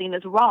something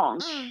is wrong.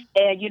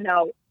 And,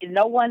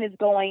 no one is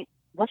going,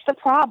 what's the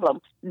problem?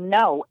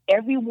 No,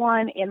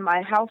 everyone in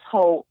my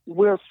household,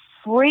 we're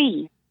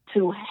free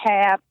to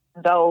have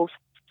those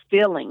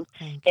feelings.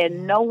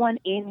 And no one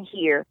in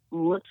here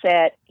looks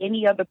at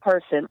any other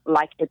person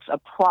like it's a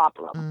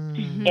problem.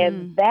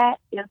 And that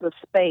is a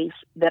space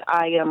that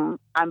I'm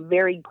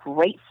very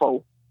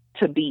grateful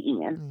to be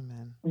in.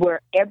 Amen.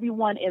 Where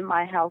everyone in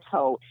my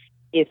household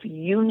If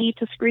you need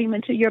to scream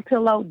into your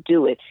pillow,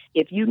 do it.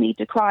 If you need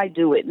to cry,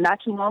 do it. Not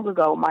too long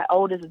ago, my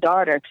oldest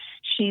daughter,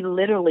 she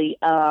literally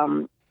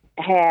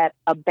had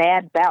a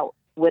bad bout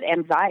with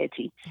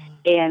anxiety,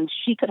 and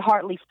she could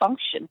hardly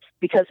function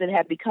because it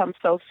had become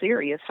so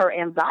serious, her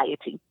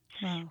anxiety.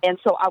 Wow. And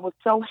so I was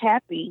so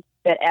happy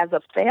that as a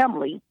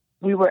family,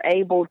 we were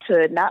able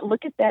to not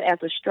look at that as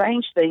a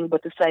strange thing,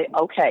 but to say,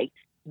 okay,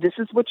 this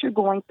is what you're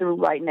going through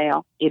right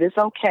now. It is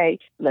okay.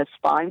 Let's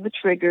find the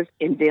triggers,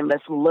 and then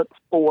let's look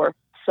for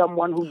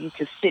someone who you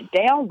can sit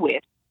down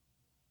with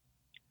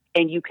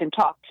and you can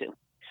talk to.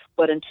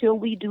 But until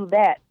we do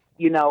that,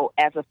 you know,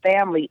 as a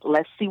family,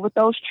 let's see what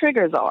those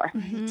triggers are.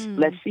 Mm-hmm.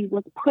 Let's see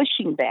what's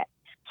pushing that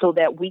so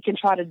that we can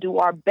try to do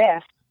our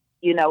best,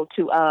 you know,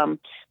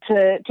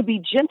 to be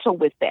gentle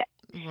with that.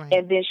 Right.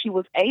 And then she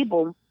was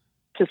able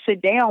to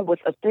sit down with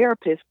a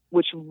therapist,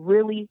 which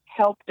really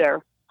helped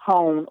her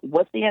hone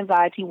what the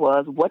anxiety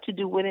was, what to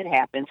do when it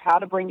happens, how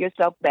to bring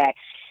yourself back.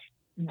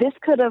 This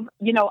could have,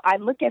 you know, I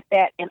look at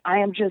that and I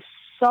am just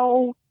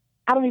so,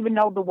 I don't even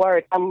know the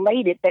word,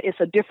 elated that it's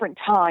a different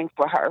time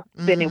for her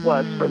than it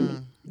was for me.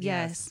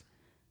 Yes.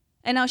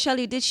 And now,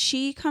 Shelley, did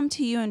she come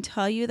to you and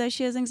tell you that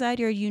she has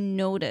anxiety, or you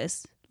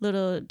notice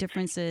little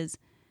differences?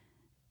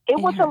 It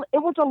was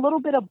a little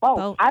bit of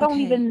both. I don't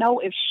okay. even know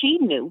if she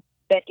knew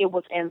that it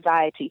was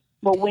anxiety.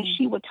 But when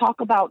she would talk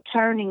about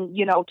turning,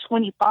 you know,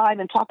 25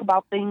 and talk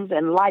about things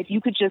in life, you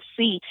could just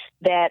see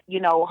that, you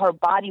know, her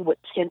body would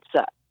tense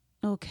up.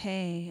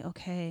 Okay.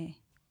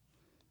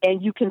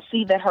 And you can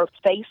see that her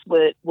face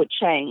would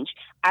change.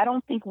 I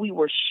don't think we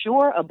were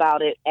sure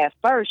about it at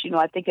first. You know,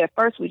 I think at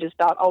first we just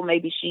thought, oh,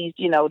 maybe she's,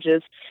 you know,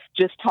 just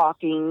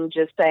talking,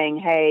 just saying,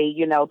 hey,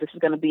 you know, this is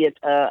going to be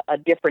a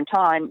different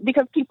time.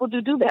 Because people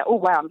do that. Oh,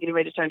 wow, I'm getting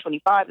ready to turn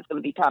 25. It's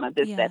going to be time of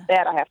this, that.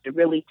 I have to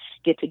really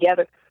get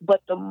together.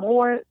 But the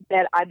more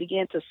that I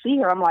began to see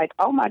her, I'm like,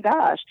 oh, my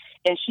gosh.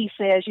 And she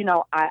says, you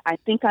know, I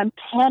think I'm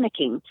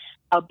panicking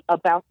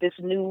about this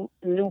new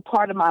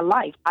part of my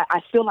life. I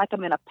feel like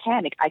I'm in a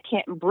panic. I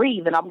can't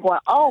breathe. And I'm going,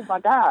 oh,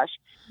 my gosh.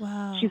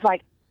 Wow. She's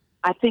like,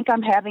 I think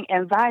I'm having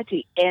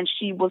anxiety. And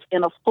she was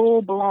in a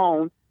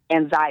full-blown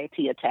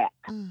anxiety attack.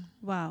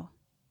 Wow.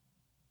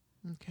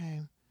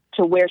 Okay.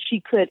 To where she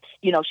could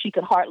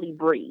hardly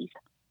breathe.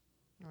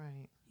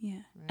 Right. Yeah.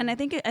 Right. And I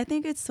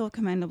think it's so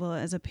commendable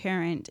as a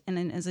parent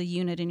and as a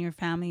unit in your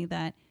family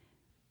that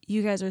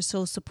you guys are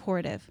so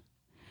supportive.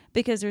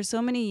 Because there's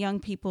so many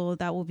young people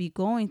that will be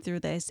going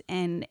through this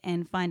and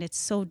find it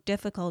so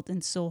difficult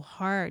and so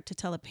hard to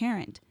tell a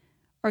parent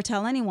or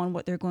tell anyone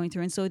what they're going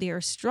through. And so they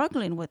are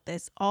struggling with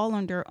this all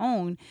on their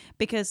own,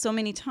 because so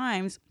many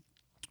times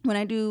when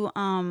I do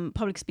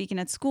public speaking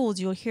at schools,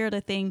 you'll hear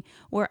the thing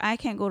where I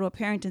can't go to a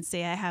parent and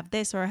say I have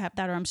this or I have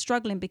that or I'm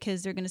struggling,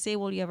 because they're going to say,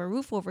 well, you have a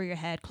roof over your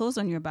head, clothes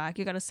on your back,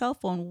 you got a cell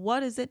phone.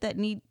 What is it that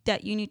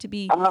you need to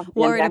be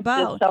worried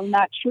about? That's so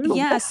not true.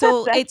 Yeah,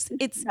 so it's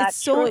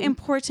so true.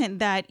 important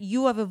that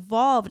you have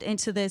evolved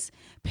into this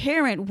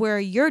parent where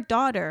your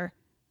daughter,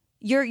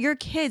 your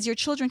kids, your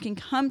children can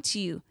come to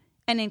you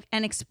and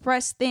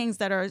express things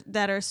that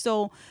are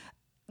so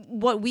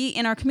what we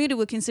in our community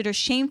would consider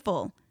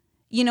shameful.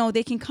 You know,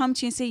 they can come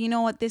to you and say, you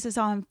know what, this is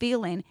how I'm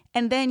feeling.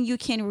 And then you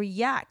can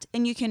react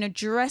and you can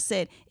address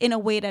it in a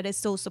way that is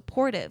so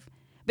supportive,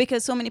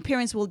 because so many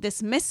parents will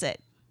dismiss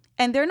it.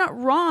 And they're not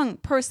wrong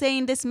per se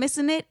in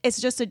dismissing it.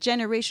 It's just a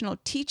generational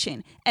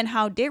teaching and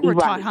how they were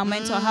taught how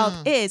mental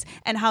health is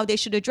and how they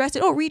should address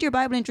it. Oh, read your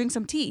Bible and drink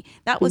some tea.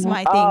 That was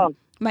my thing.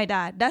 My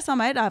dad. That's how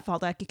my dad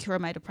felt I could cure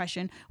my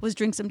depression, was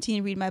drink some tea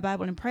and read my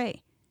Bible and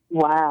pray.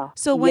 Wow.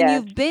 So when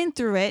you've been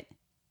through it,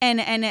 and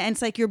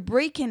it's like you're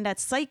breaking that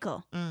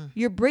cycle.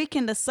 You're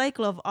breaking the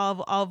cycle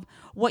of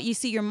what you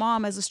see your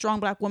mom as a strong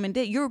Black woman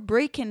did. You're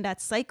breaking that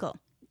cycle.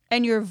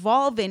 And you're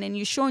evolving and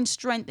you're showing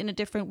strength in a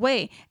different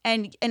way.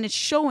 And it's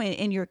showing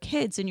in your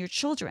kids and your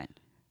children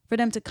for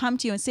them to come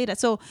to you and say that.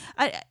 So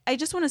I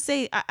just want to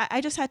say, I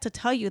just had to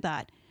tell you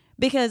that,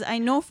 because I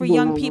know for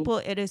young people,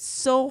 it is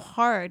so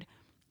hard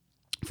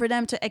for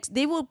them to,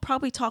 they will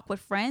probably talk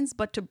with friends,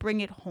 but to bring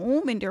it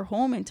home in their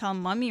home and tell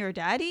mommy or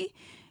daddy,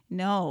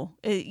 no,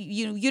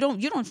 you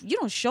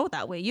don't show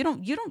that way. You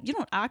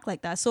don't act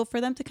like that. So for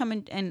them to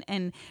come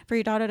and for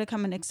your daughter to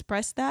come and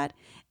express that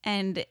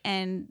and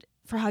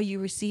for how you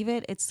receive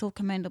it, it's so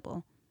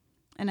commendable.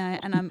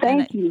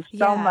 Thank you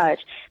so much.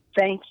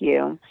 Thank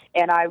you.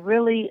 And I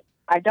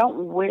don't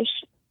wish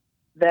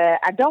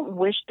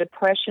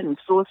depression and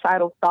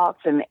suicidal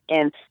thoughts and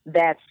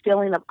that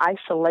feeling of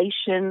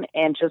isolation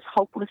and just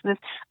hopelessness.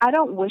 I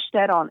don't wish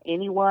that on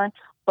anyone,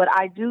 but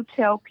I do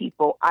tell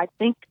people I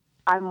think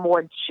I'm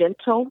more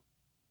gentle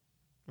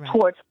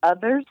towards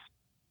others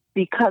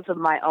because of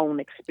my own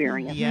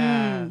experience.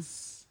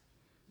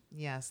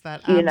 Yes,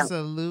 that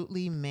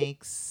absolutely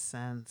makes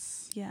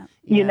sense. Yeah.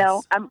 You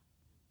know,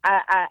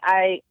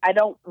 I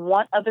don't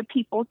want other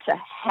people to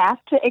have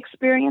to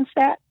experience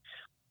that,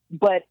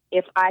 but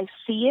if I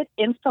see it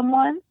in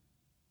someone,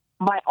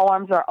 my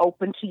arms are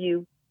open to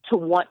you to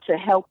want to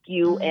help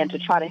you and to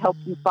try to help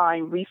you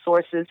find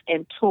resources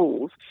and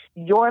tools.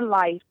 Your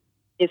life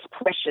is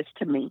precious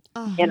to me,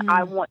 and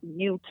I want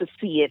you to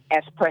see it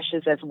as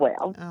precious as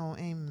well. Oh,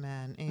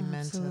 amen. Amen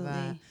Absolutely. to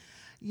that.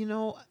 You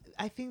know,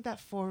 I think that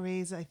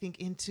forays,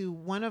 into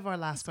one of our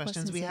last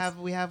questions. We have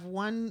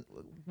one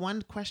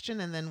question,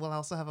 and then we'll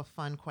also have a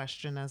fun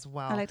question as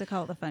well. I like to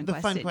call it the fun The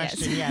question. fun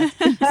question, yes.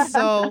 yes.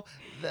 So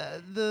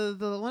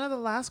the one of the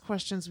last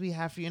questions we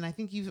have for you, and I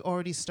think you've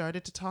already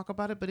started to talk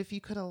about it, but if you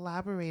could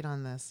elaborate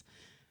on this,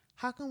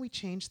 how can we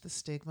change the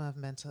stigma of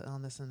mental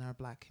illness in our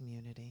Black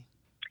community?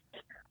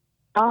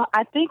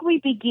 I think we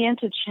begin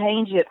to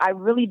change it. I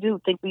really do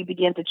think we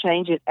begin to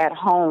change it at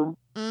home.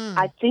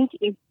 I think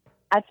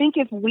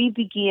if we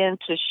begin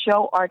to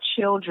show our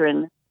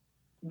children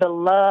the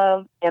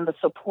love and the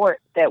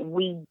support that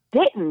we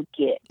didn't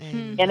get.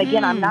 And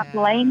again, I'm not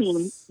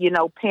blaming,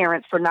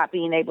 parents for not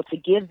being able to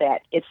give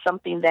that. It's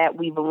something that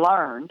we've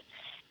learned.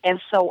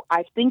 And so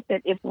I think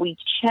that if we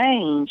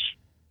change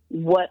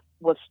what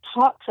was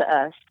taught to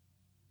us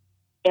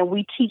and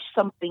we teach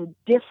something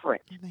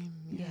different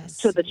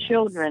to the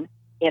children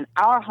in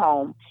our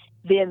home,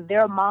 then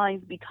their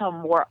minds become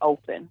more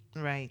open.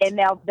 Right. And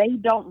now they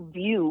don't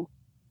view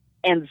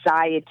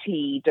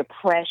anxiety,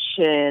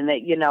 depression,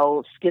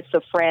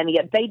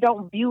 schizophrenia. They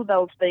don't view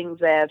those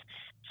things as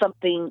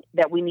something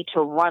that we need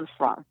to run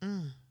from.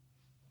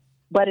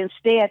 But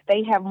instead,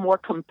 they have more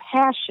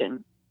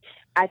compassion.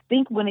 I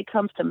think when it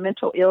comes to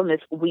mental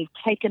illness, we've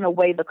taken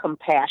away the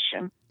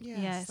compassion.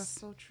 Yes, that's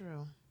so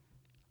true.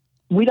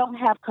 We don't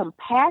have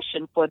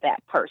compassion for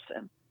that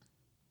person.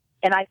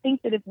 And I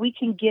think that if we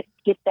can get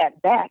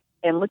that back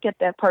and look at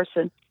that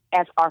person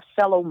as our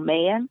fellow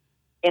man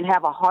and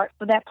have a heart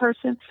for that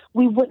person,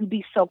 we wouldn't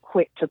be so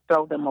quick to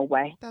throw them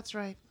away. That's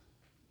right.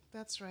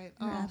 That's right.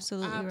 You're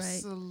absolutely right.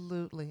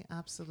 Absolutely.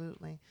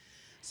 Absolutely.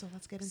 So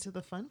let's get into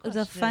the fun question.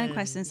 The fun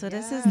question. So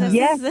this is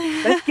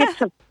let's get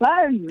to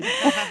fun.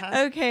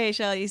 Okay,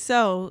 Shelley.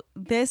 So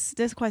this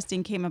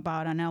question came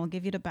about, and I'll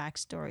give you the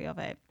backstory of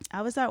it.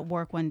 I was at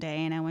work one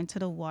day, and I went to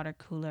the water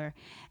cooler,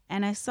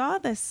 and I saw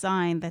this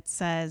sign that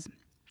says,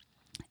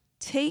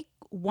 "Take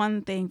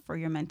one thing for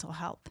your mental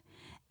health."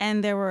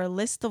 And there were a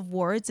list of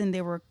words, and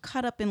they were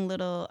cut up in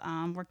little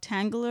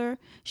rectangular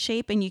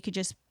shape, and you could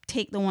just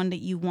take the one that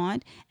you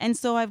want. And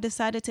so I've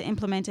decided to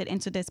implement it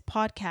into this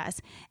podcast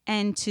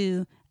and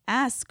to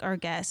ask our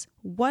guests,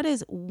 what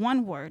is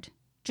one word,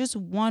 just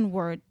one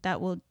word,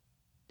 that will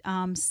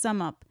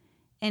sum up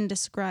and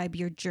describe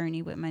your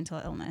journey with mental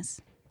illness?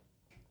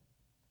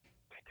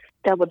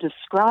 That will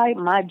describe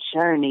my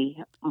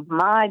journey.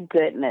 My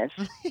goodness.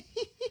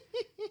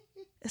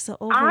 So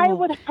I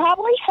would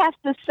probably have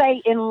to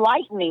say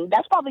enlightening.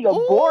 That's probably a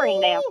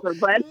boring answer,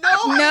 but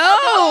no,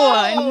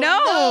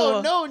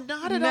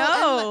 not at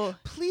all.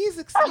 And,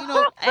 please,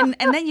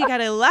 and then you got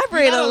to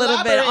elaborate a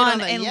little bit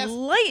on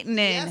enlightening.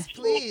 Yes,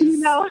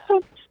 please.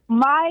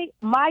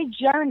 My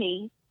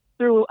journey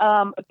through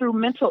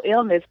mental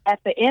illness. At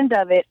the end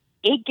of it,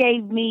 it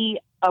gave me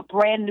a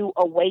brand new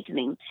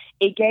awakening.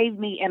 It gave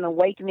me an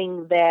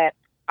awakening that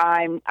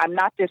I'm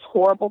not this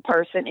horrible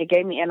person. It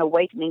gave me an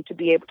awakening to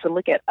be able to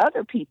look at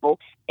other people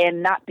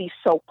and not be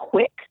so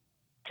quick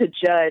to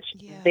judge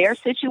their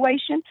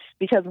situation.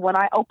 Because when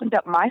I opened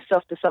up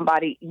myself to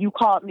somebody, you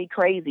called me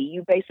crazy.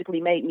 You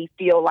basically made me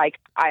feel like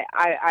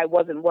I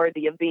wasn't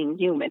worthy of being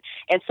human.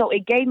 And so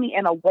it gave me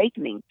an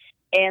awakening.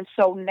 And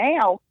so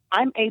now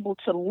I'm able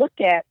to look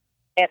at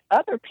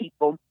other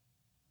people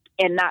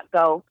and not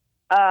go,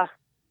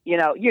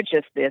 you're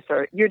just this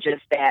or you're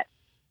just that.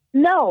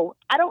 No,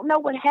 I don't know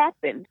what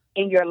happened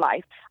in your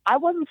life. I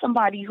wasn't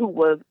somebody who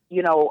was,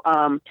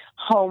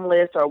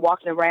 homeless or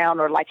walking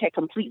around or like had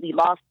completely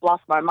lost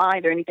my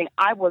mind or anything.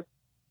 I was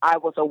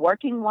a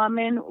working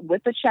woman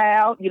with a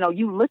child.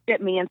 You looked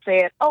at me and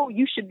said, "Oh,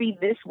 you should be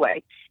this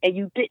way." And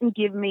you didn't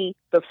give me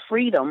the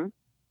freedom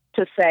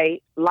to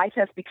say, life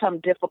has become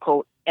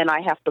difficult and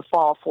I have to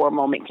fall for a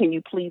moment. Can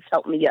you please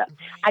help me up?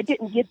 I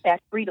didn't get that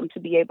freedom to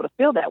be able to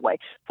feel that way.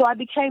 So I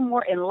became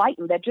more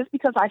enlightened that just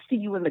because I see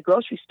you in the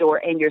grocery store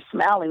and you're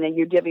smiling and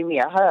you're giving me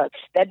a hug,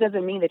 that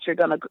doesn't mean that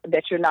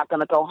you're not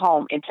going to go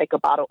home and take a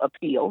bottle of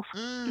pills.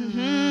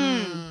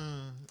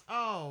 Mm-hmm.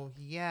 Oh,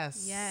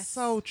 yes. Yes.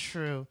 So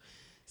true.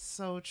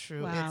 So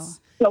true. Wow.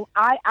 So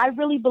I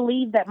really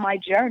believe that my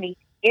journey,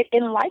 it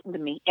enlightened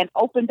me and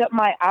opened up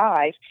my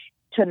eyes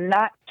to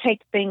not take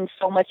things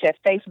so much at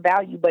face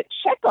value, but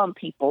check on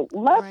people,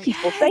 love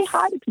people, say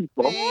hi to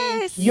people.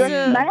 Yes. Your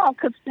smile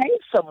could save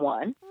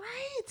someone.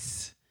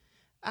 Right.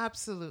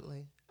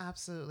 Absolutely.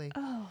 Absolutely.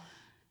 Oh.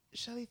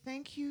 Shelley,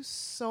 thank you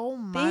so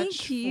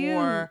much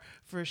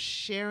for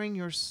sharing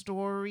your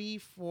story,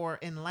 for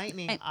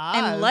enlightening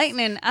us.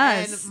 Enlightening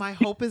us. And my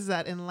hope is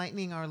that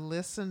enlightening our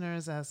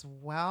listeners as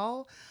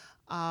well.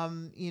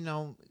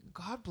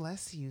 God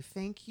bless you.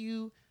 Thank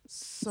you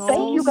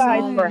Thank you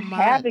guys for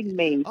having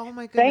me. Oh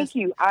my goodness. Thank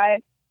you. I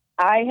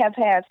have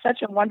had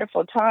such a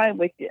wonderful time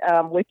with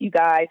you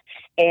guys,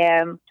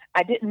 and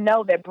I didn't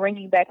know that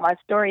bringing back my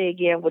story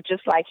again would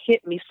just like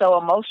hit me so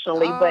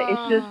emotionally. But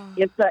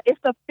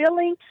it's a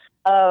feeling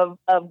of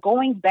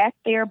going back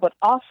there, but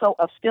also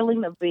a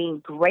feeling of being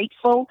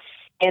grateful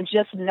and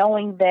just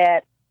knowing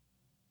that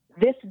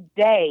this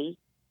day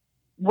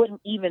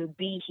wouldn't even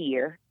be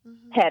here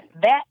had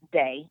that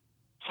day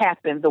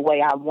happened the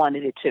way I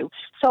wanted it to.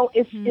 So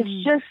it's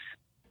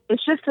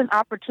just an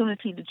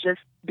opportunity to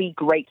just be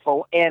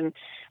grateful. And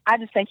I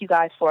just thank you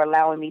guys for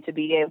allowing me to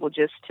be able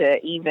just to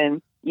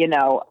even, be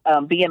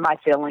in my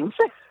feelings.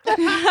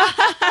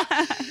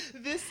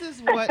 This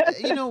is what,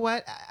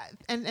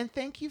 and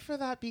thank you for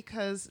that,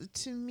 because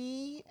to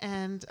me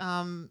and,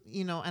 and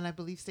I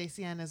believe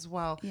Stacey Ann as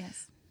well.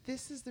 Yes.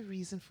 This is the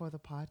reason for the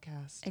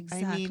podcast.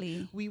 Exactly. I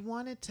mean, we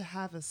wanted to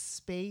have a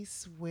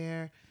space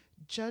where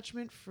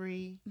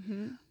judgment-free,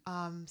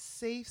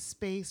 safe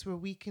space where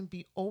we can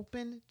be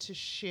open to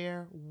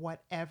share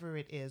whatever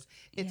it is.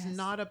 It's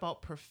not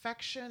about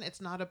perfection.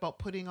 It's not about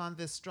putting on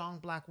this strong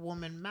Black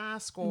woman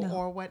mask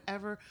or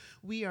whatever.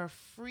 We are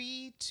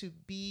free to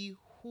be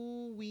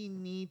who we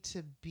need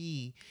to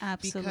be.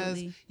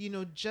 Absolutely.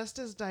 Because, just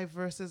as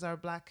diverse as our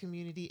Black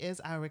community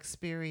is, our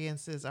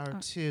experiences are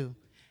too.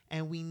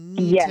 And we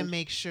need to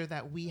make sure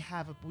that we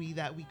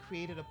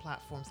created a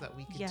platform so that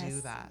we could do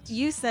that.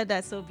 You said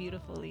that so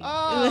beautifully.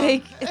 Oh.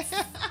 Like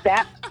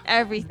that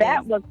everything.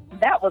 That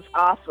was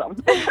awesome.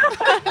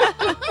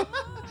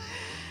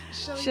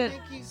 Shelley,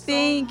 thank you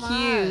so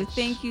much.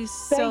 Thank you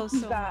so Thank you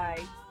much.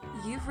 guys.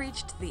 You've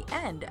reached the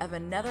end of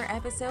another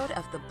episode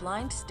of the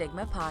Blind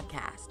Stigma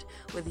Podcast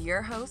with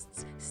your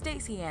hosts,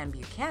 Stacey Ann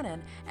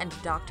Buchanan and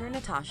Dr.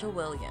 Natasha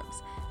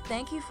Williams.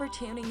 Thank you for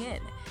tuning in.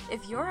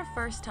 If you're a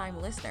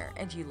first-time listener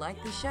and you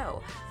like the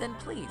show, then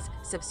please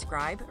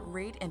subscribe,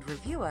 rate, and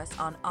review us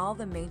on all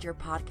the major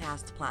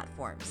podcast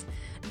platforms.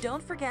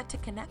 Don't forget to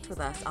connect with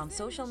us on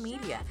social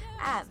media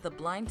at The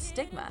Blind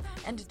Stigma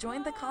and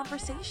join the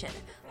conversation.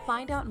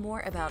 Find out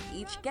more about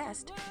each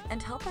guest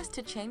and help us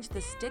to change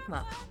the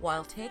stigma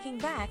while taking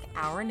back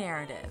our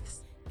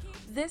narratives.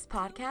 This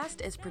podcast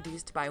is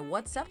produced by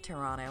What's Up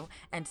Toronto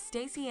and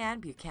Stacey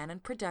Ann Buchanan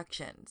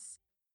Productions.